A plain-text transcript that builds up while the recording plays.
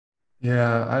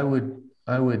Yeah, I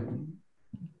would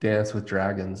dance with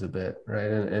dragons a bit, right?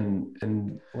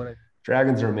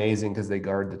 Dragons are amazing because they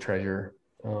guard the treasure,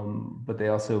 but they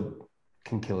also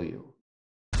can kill you.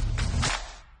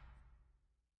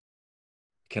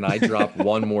 Can I drop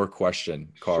one more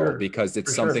question, Carl? Sure, Because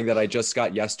it's for something sure. that I just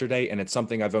got yesterday and it's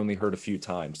something I've only heard a few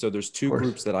times. So there's Of two course.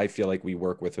 groups that I feel like we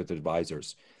work with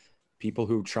advisors, people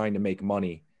who are trying to make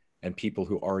money and people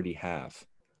who already have.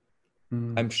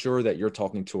 I'm Mm. sure that you're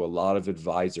talking to a lot of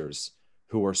advisors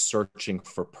who are searching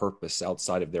for purpose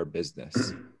outside of their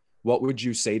business. What would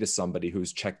you say to somebody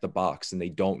who's checked the box and they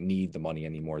don't need the money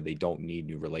anymore? They don't need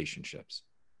new relationships.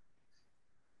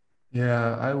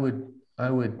 Yeah, I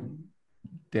would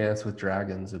dance with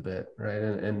dragons a bit, right?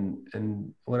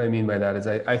 And what I mean by that is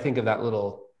I think of that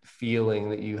little feeling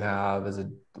that you have as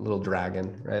a little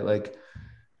dragon, right? Like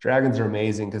dragons are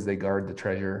amazing because they guard the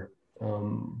treasure,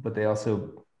 but they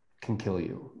also can kill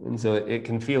you, and so it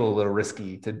can feel a little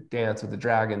risky to dance with the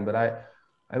dragon. But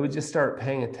I would just start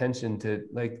paying attention to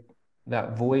like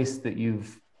that voice that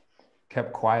you've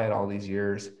kept quiet all these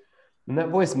years. And that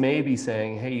voice may be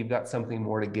saying, hey, you've got something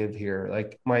more to give here.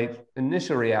 Like my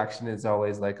initial reaction is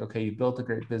always like, okay, you built a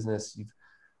great business. You've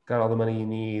got all the money you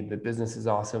need. The business is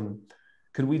awesome.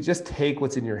 Could we just take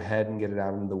what's in your head and get it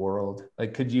out into the world?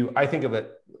 Like, could you, I think of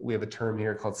it, we have a term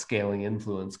here called scaling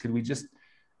influence. Could we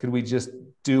just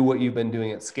do what you've been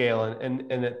doing at scale?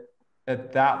 And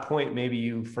at that point, maybe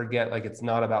you forget like it's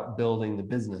not about building the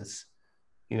business.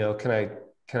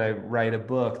 Can I write a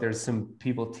book? There's some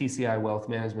people, TCI Wealth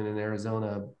Management in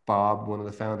Arizona. Bob, one of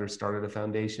the founders, started a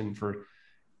foundation for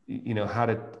how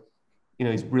to,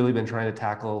 he's really been trying to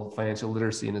tackle financial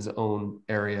literacy in his own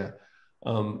area.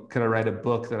 Could I write a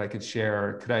book that I could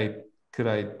share? Could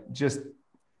I just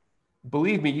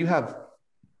believe me? You have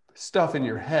stuff in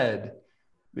your head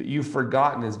that you've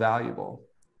forgotten is valuable.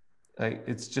 Like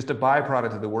it's just a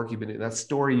byproduct of the work you've been doing. That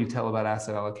story you tell about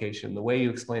asset allocation, the way you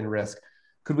explain risk.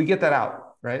 Could we get that out?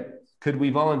 Right? Could we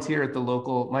volunteer at the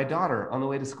local? My daughter on the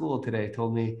way to school today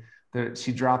told me that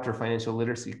she dropped her financial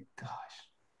literacy. Gosh,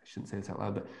 I shouldn't say this out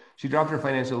loud, but she dropped her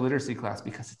financial literacy class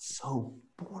because it's so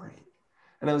boring.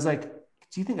 And I was like,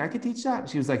 do you think I could teach that? And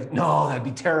she was like, no, that'd be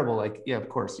terrible. Like, yeah, of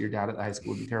course, your dad at the high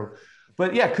school would be terrible.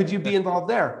 But yeah, could you be involved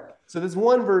there? So there's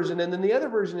one version. And then the other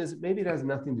version is maybe it has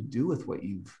nothing to do with what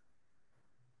you've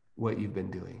been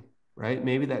doing, right?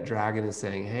 Maybe that dragon is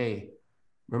saying, hey,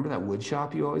 remember that wood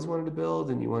shop you always wanted to build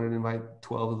and you wanted to invite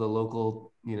 12 of the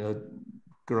local,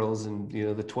 girls and,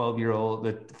 the 12-year-old,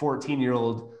 the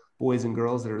 14-year-old boys and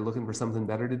girls that are looking for something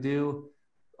better to do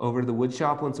over to the wood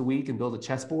shop once a week and build a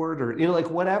chessboard or, like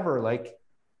whatever. Like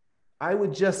I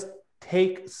would just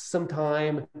take some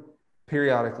time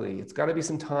periodically. It's got to be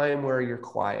some time where you're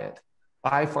quiet.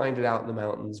 I find it out in the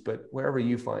mountains, but wherever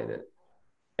you find it.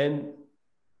 And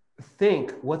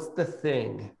think, what's the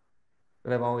thing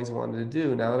that I've always wanted to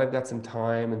do? Now that I've got some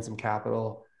time and some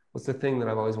capital, what's the thing that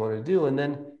I've always wanted to do? And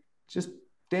then just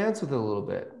dance with it a little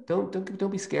bit.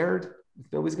 Don't be scared.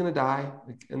 Nobody's gonna die.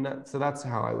 And so that's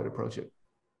how I would approach it.